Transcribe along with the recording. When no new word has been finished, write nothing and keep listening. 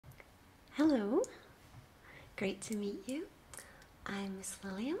Hello, great to meet you. I'm Miss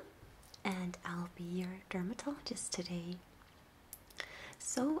Lilium and I'll be your dermatologist today.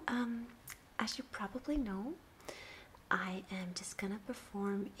 So, as you probably know, I am just gonna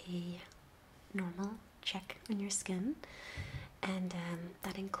perform a normal check on your skin, and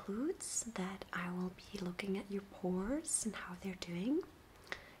that includes that I will be looking at your pores and how they're doing,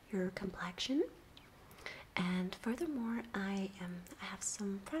 your complexion, and furthermore, I have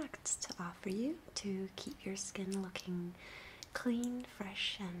some products to offer you to keep your skin looking clean,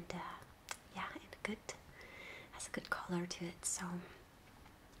 fresh, and yeah, has a good color to it. So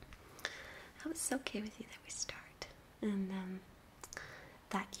I hope it's okay with you that we start, and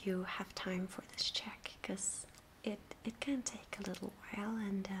that you have time for this check, because it can take a little while.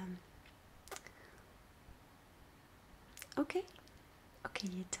 And okay,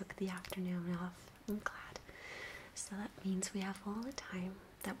 you took the afternoon off. I'm glad. So that means we have all the time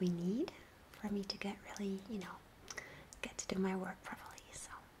that we need for me to get really, get to do my work properly. So,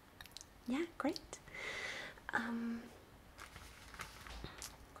 yeah, great.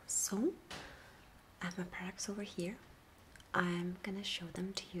 So, I have my products over here. I'm gonna show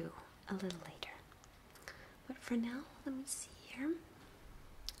them to you a little later. But for now, let me see here.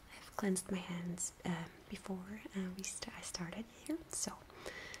 I've cleansed my hands before I started here, so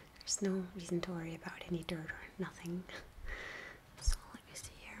there's no reason to worry about any dirt or nothing. So let me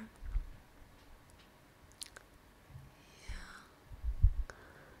see here.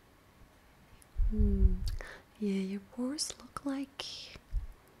 Yeah, your pores look like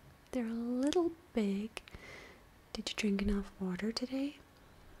they're a little big. Did you drink enough water today?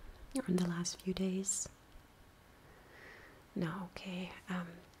 Or in the last few days? No, okay.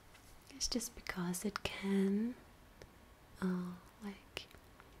 It's just because it can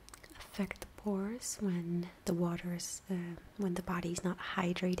affect the pores when the when the body's not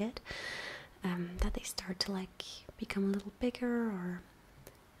hydrated, that they start to become a little bigger. Or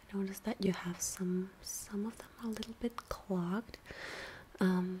I noticed that you have some of them a little bit clogged,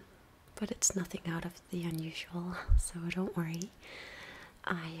 but it's nothing out of the unusual, so don't worry.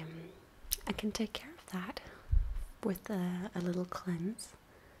 I can take care of that with a little cleanse.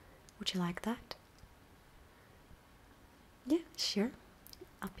 Would you like that? Yeah, sure.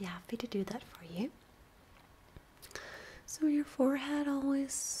 I'll be happy to do that for you. So your forehead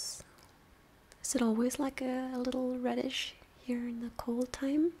is it always like a little reddish here in the cold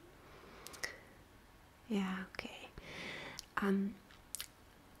time? Yeah, okay.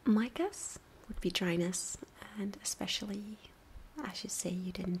 My guess would be dryness, and especially as you say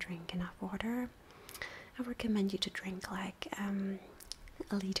you didn't drink enough water. I recommend you to drink like 1.5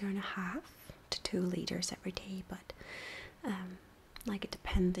 liters to 2 liters every day, but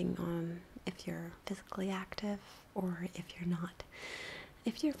depending on if you're physically active or if you're not.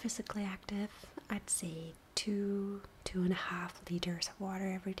 If you're physically active, I'd say 2.5 liters of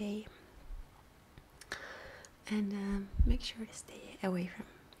water every day. And make sure to stay away from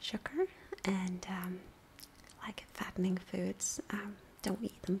sugar and fattening foods. Don't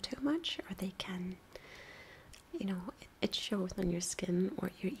eat them too much, or they can, it shows on your skin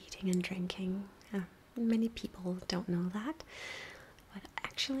what you're eating and drinking. Many people don't know that, but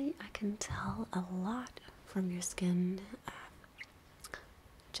actually I can tell a lot from your skin,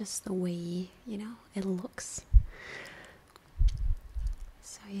 just the way, it looks.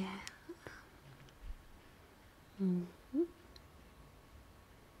 So yeah.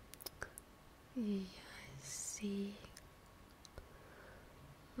 Yeah, I see.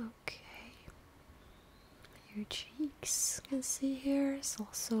 Okay. Your cheeks, you can see here, is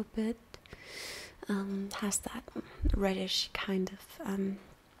also a bit has that reddish kind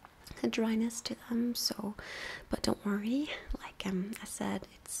of dryness to them. So, but don't worry. Like I said,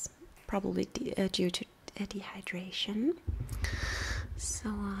 it's probably due to dehydration.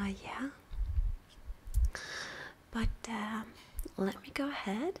 So yeah. But let me go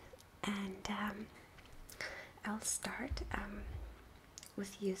ahead and I'll start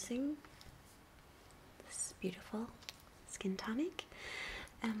with using this beautiful skin tonic.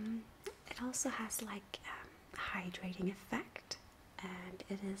 It also has a hydrating effect, and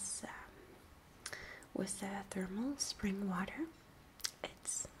it is with thermal spring water.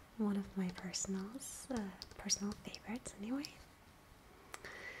 It's one of my personal favorites anyway.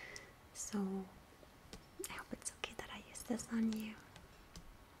 So I hope it's okay that I use this on you.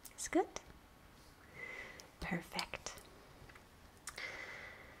 It's good? Perfect.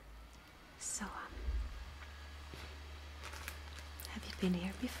 So, have you been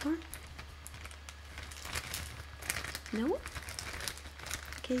here before? No?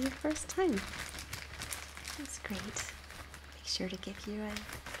 Okay, your first time. That's great. Make sure to give you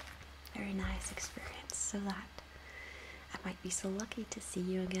very nice experience, so that I might be so lucky to see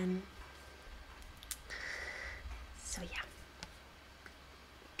you again. So yeah.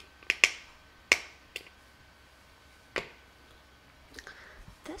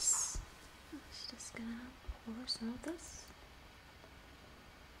 This, I'm just gonna pour some of this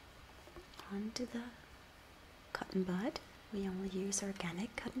onto the cotton bud. We only use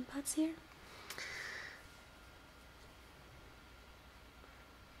organic cotton buds here.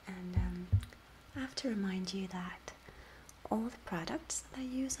 And I have to remind you that all the products that I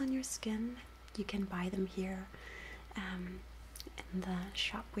use on your skin, you can buy them here in the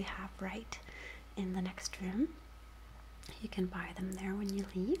shop we have right in the next room. You can buy them there when you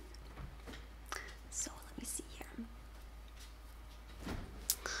leave. So let me see here.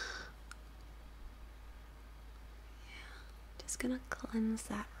 Just gonna cleanse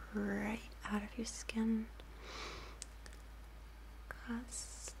that right out of your skin,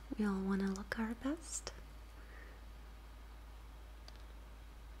 because we all want to look our best.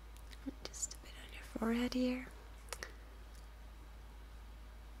 Just a bit on your forehead here.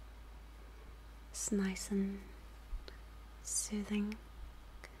 It's nice and soothing.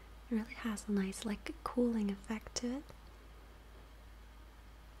 It really has a nice, like, cooling effect to it.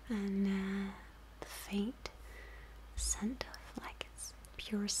 And the faint scent of, like, it's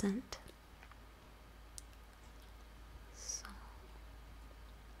pure scent. So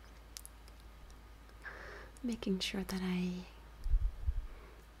making sure that I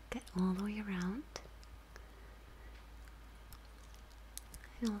get all the way around.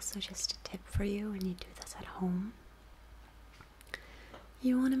 And also, just a tip for you when you do this at home,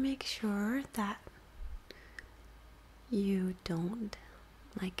 you want to make sure that you don't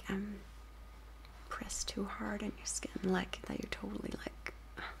like press too hard on your skin, like that you're totally like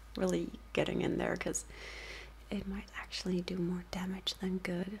really getting in there, because it might actually do more damage than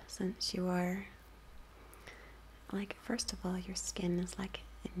good, since you are, like, first of all, your skin is like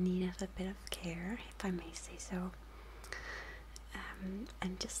in need of a bit of care, if I may say so.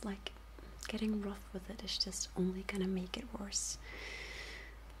 And just like getting rough with it is just only gonna make it worse.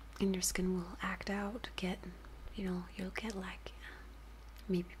 And your skin will act out, you'll get like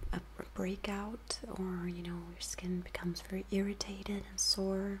maybe a breakout, or your skin becomes very irritated and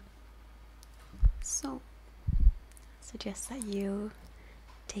sore. So I suggest that you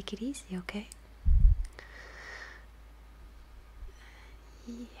take it easy, okay?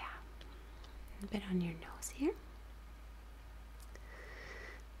 Yeah, a bit on your nose here.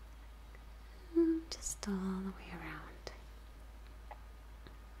 Just all the way around.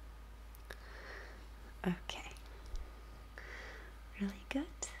 Okay. Really good.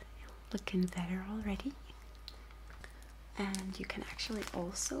 You're looking better already. And you can actually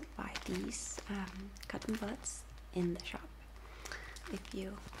also buy these cotton buds in the shop if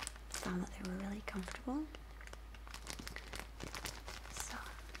you found that they were really comfortable. So,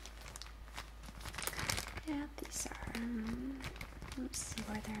 yeah, these are, let's see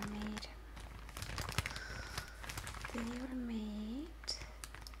where they're made. They were made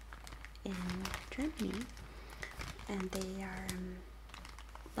in Germany, and they are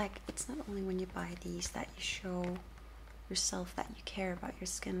like, it's not only when you buy these that you show yourself that you care about your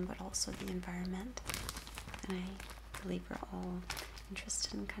skin, but also the environment, and I believe we're all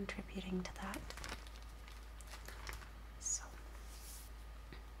interested in contributing to that. So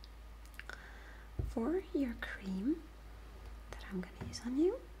for your cream that I'm going to use on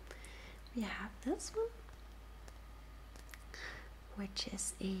you, we have this one, which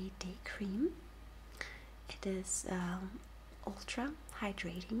is a day cream. It is ultra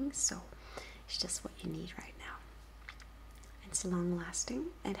hydrating, so it's just what you need right now. It's long lasting.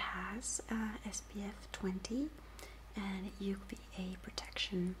 It has SPF 20 and UVA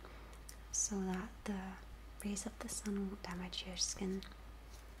protection, so that the rays of the sun won't damage your skin.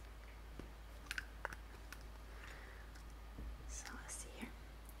 So let's see here.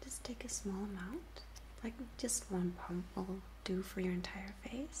 Just take a small amount, like just one pump will do for your entire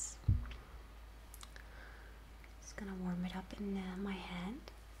face. Just gonna warm it up in my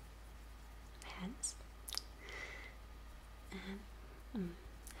hands, and it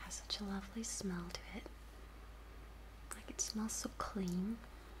has such a lovely smell to it. Like, it smells so clean,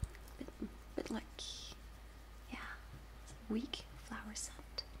 but like, yeah, it's a weak flower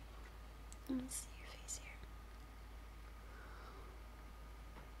scent. Let me see your face here.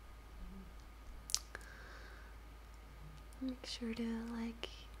 Make sure to like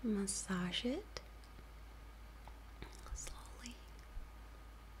massage it slowly.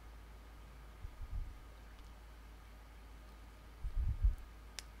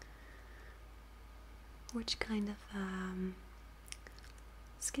 Which kind of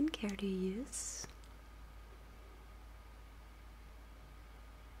skincare do you use?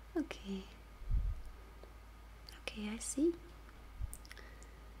 Okay. Okay, I see.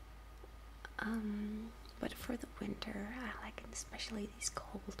 But for the winter, like especially these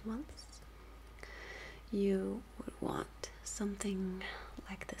cold months, you would want something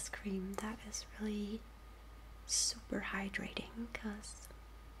like this cream that is really super hydrating, because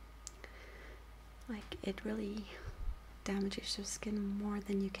like it really damages your skin more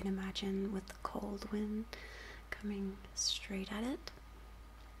than you can imagine with the cold wind coming straight at it.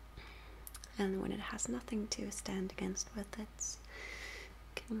 And when it has nothing to stand against with, it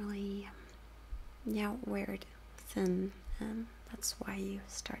can really wear it thin, and that's why you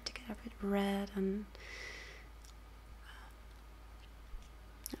start to get a bit red and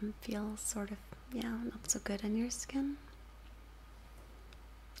feel sort of not so good on your skin.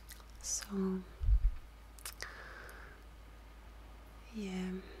 So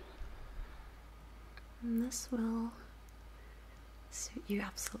and this will suit you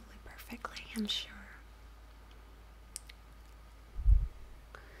absolutely perfectly, I'm sure.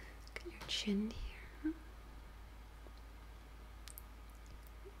 Look at your chin here.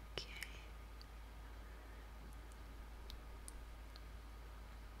 Okay.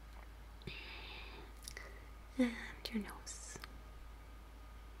 And your nose.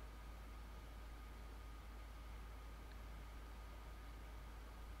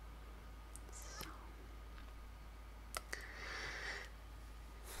 So,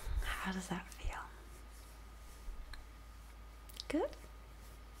 how does that feel? Good?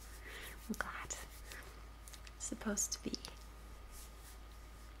 I'm glad. It's supposed to be.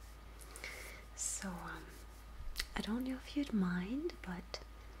 So, I don't know if you'd mind, but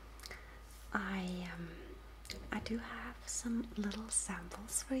I do have some little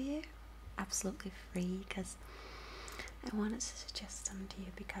samples for you, absolutely free, because I wanted to suggest them to you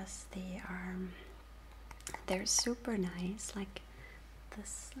because they're super nice. Like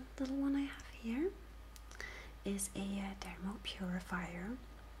this little one I have here is a dermo purifier.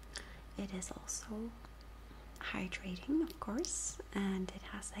 It is also hydrating, of course, and it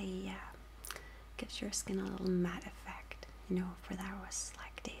has gives your skin a little matte effect. You know, for those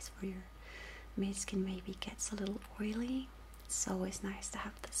like days where your skin maybe gets a little oily, it's always nice to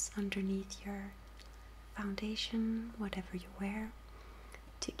have this underneath your foundation, whatever you wear,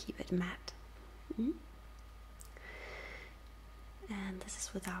 to keep it matte. And this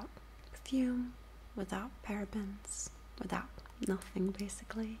is without perfume, without parabens, without nothing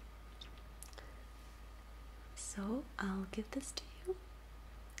basically. So I'll give this to you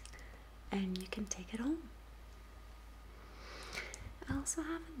and you can take it home. I also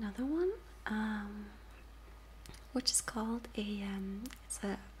have another one, which is called it's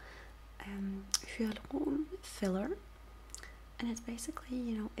a hyaluronic filler, and it's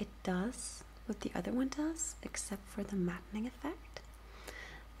basically, it does what the other one does, except for the mattening effect.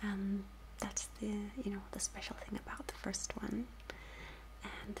 That's the special thing about the first one.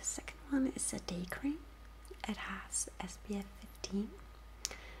 And the second one is a day cream. It has SPF 15,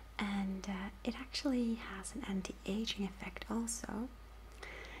 and it actually has an anti-aging effect also.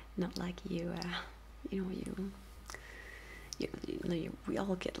 Not like we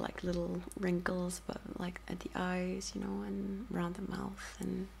all get like little wrinkles, but like at the eyes, and around the mouth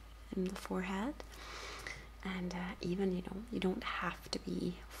and in the forehead. And even, you don't have to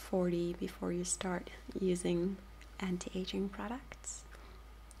be 40 before you start using anti-aging products.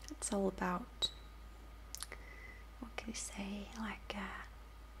 It's all about, what can you say, like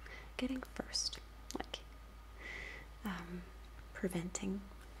getting first, like preventing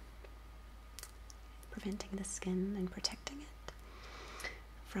the skin and protecting it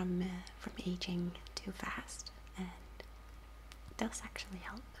from aging too fast. And it does actually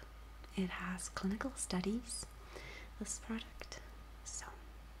help. It has clinical studies, this product, so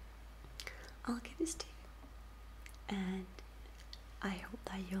I'll give this to you, and I hope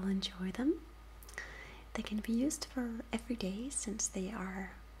that you'll enjoy them. They can be used for every day, since they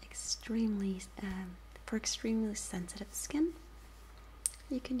are extremely for extremely sensitive skin.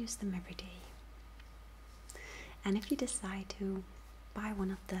 You can use them every day. And if you decide to buy one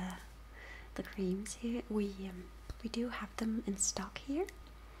of the creams here, we do have them in stock here,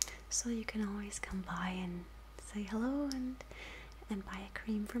 so you can always come by and say hello and buy a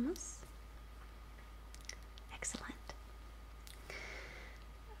cream from us. Excellent.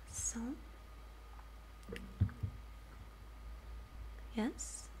 So,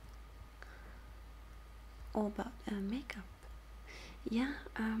 yes, all about makeup. Yeah,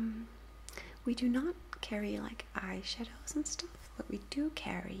 we do not carry like eyeshadows and stuff, but we do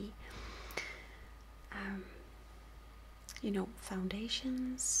carry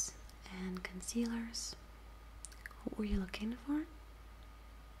foundations and concealers. What were you looking for?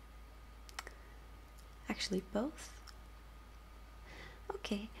 Actually, both.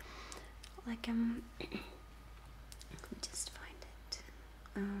 Okay, like let me just find it.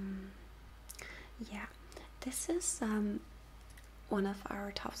 Yeah, this is one of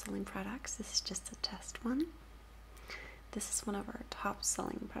our top selling products. This is just a test one. This is one of our top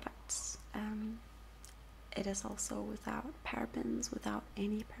selling products. It is also without parabens, without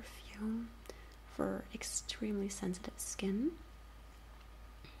any perfume, for extremely sensitive skin.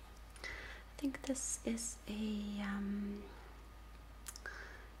 I think this is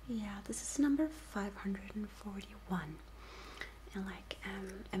this is number 541, and like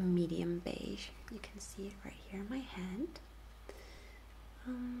a medium beige. You can see it right here in my hand.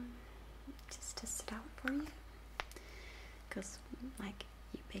 Just test it out for you, because like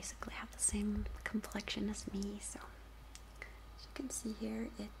you basically have the same complexion as me, so as you can see here,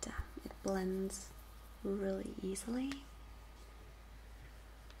 it blends really easily,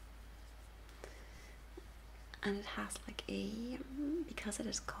 and it has like because it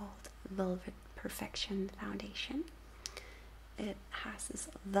is called Velvet Perfection Foundation, it has this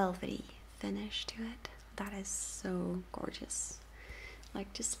velvety finish to it that is so gorgeous.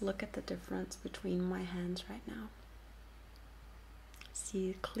 Like, just look at the difference between my hands right now. See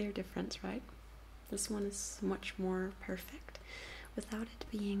a clear difference, right? This one is much more perfect without it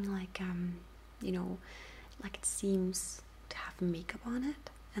being like like it seems to have makeup on it.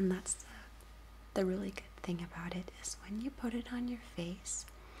 And that's the really good thing about it, is when you put it on your face,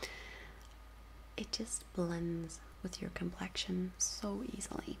 it just blends with your complexion so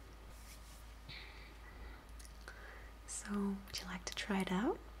easily. So, would you like to try it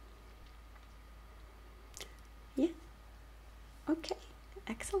out? Yeah? Okay,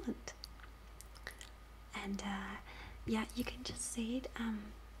 excellent. And yeah, you can just say it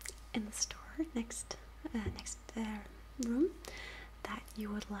in the store next room that you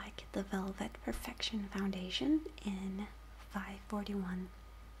would like the Velvet Perfection Foundation in 541.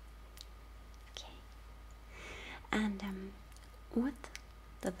 Okay. And with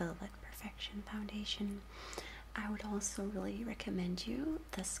the Velvet Perfection Foundation, I would also really recommend you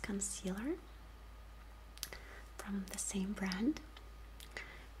this concealer from the same brand,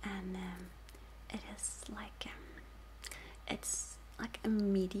 and it is like it's like a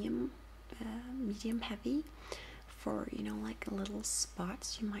medium heavy for like little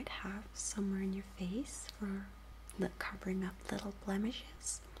spots you might have somewhere in your face, for covering up little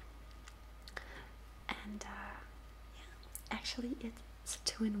blemishes. And yeah, actually it's a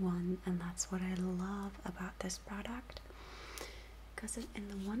 2-in-1, and that's what I love about this product, because in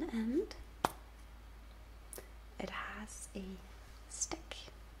the one end it has a stick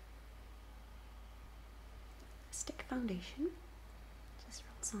foundation, just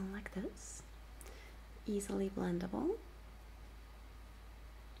rolls on like this, easily blendable,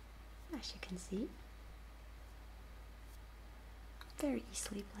 as you can see, very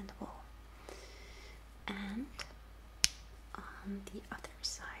easily blendable. And on the other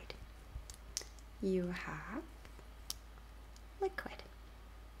side you have liquid.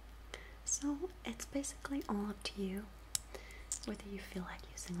 So it's basically all up to you whether you feel like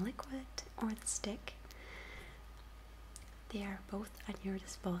using liquid or the stick. They are both at your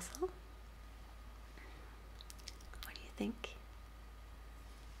disposal. What do you think?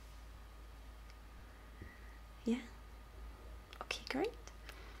 Yeah? Okay, great.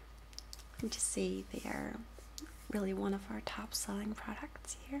 I would just say they are really one of our top selling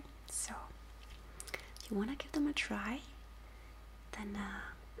products here. So if you want to give them a try, then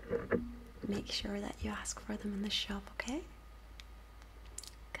make sure that you ask for them in the shop, okay?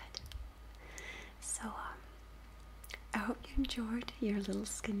 Good. So I hope you enjoyed your little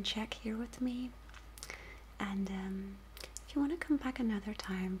skin check here with me, and if you want to come back another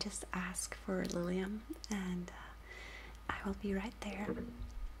time, just ask for Lilium, and I will be right there.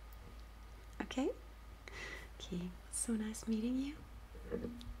 Okay? Okay, so nice meeting you.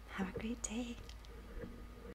 Have a great day.